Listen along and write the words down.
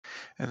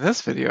In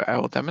this video, I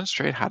will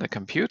demonstrate how to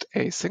compute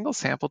a single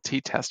sample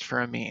t-test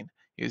for a mean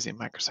using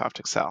Microsoft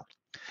Excel.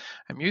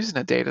 I'm using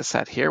a data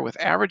set here with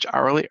average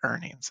hourly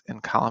earnings in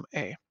column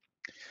A.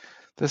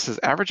 This is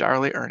average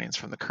hourly earnings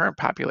from the current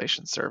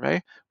population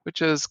survey,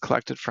 which is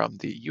collected from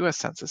the US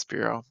Census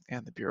Bureau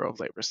and the Bureau of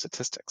Labor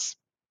Statistics.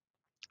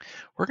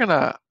 We're going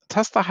to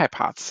test the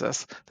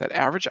hypothesis that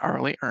average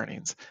hourly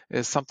earnings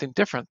is something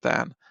different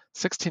than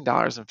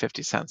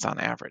 $16.50 on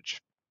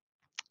average.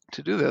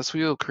 To do this,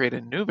 we will create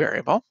a new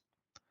variable,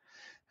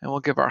 and we'll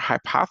give our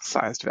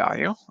hypothesized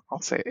value,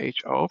 I'll say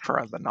HO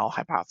for the null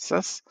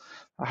hypothesis,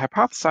 a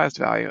hypothesized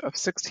value of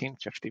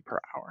 $16.50 per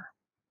hour.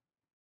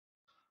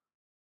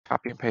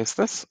 Copy and paste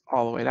this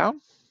all the way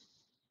down.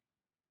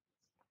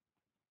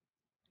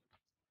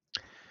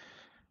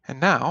 And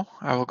now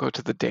I will go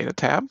to the Data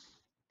tab.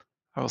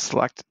 I will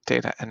select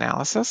Data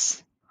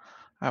Analysis.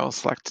 I will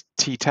select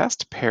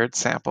t-test, paired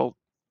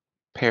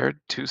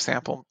to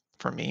sample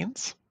for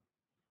means.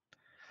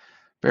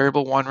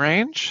 Variable 1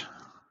 range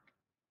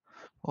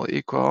will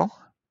equal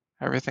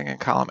everything in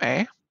column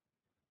A.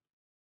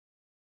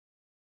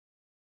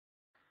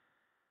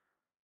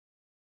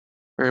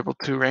 Variable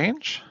 2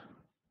 range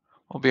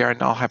will be our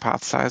null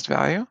hypothesized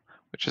value,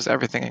 which is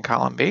everything in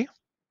column B.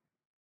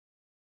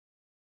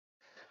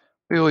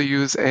 We will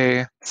use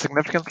a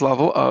significance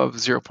level of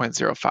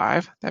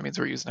 0.05. That means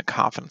we're using a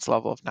confidence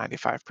level of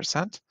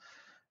 95%.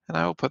 And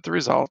I will put the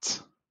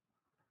results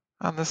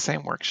on the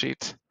same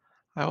worksheet.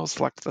 I will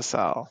select the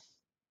cell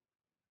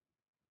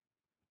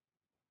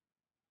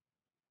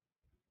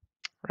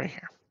right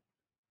here.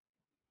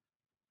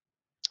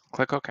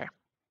 Click OK.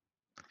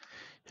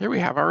 Here we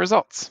have our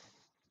results.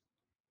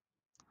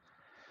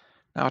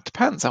 Now it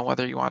depends on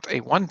whether you want a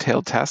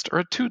one-tailed test or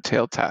a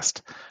two-tailed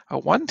test. A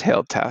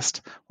one-tailed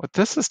test, what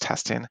this is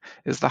testing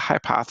is the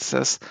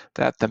hypothesis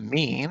that the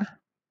mean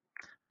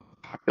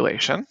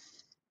population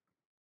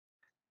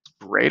is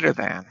greater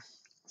than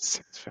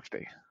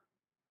 650.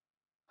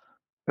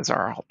 Is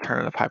our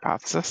alternative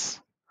hypothesis.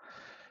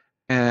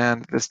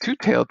 And this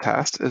two-tailed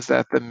test is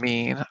that the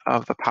mean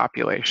of the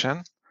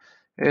population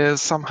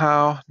is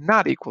somehow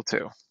not equal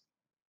to.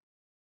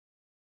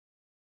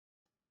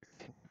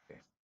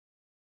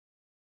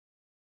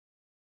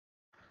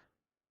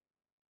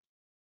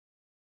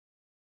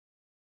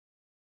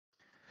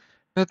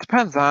 And it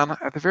depends on,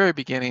 at the very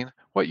beginning,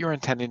 what you're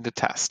intending to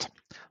test.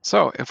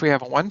 So if we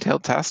have a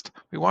one-tailed test,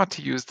 we want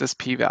to use this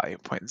p-value,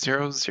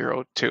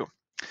 0.002.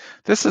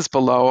 This is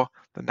below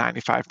the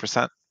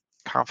 95%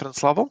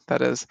 confidence level.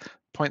 That is,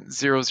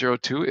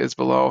 0.002 is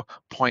below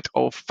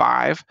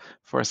 0.05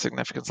 for a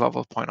significance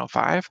level of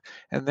 0.05,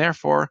 and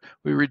therefore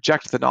we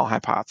reject the null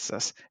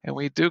hypothesis, and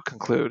we do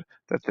conclude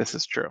that this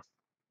is true.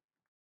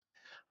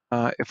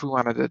 If we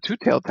wanted a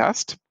two-tailed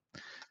test,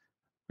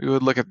 we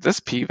would look at this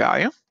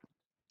p-value,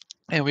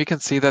 and we can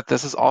see that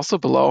this is also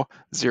below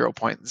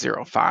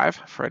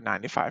 0.05 for a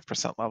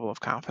 95% level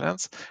of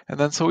confidence, and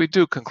then so we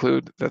do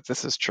conclude that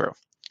this is true.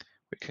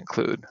 We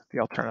conclude the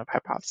alternative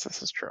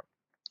hypothesis is true.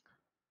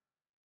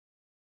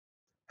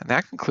 And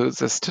that concludes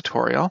this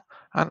tutorial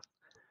on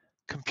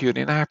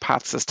computing a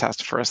hypothesis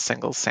test for a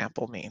single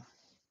sample mean.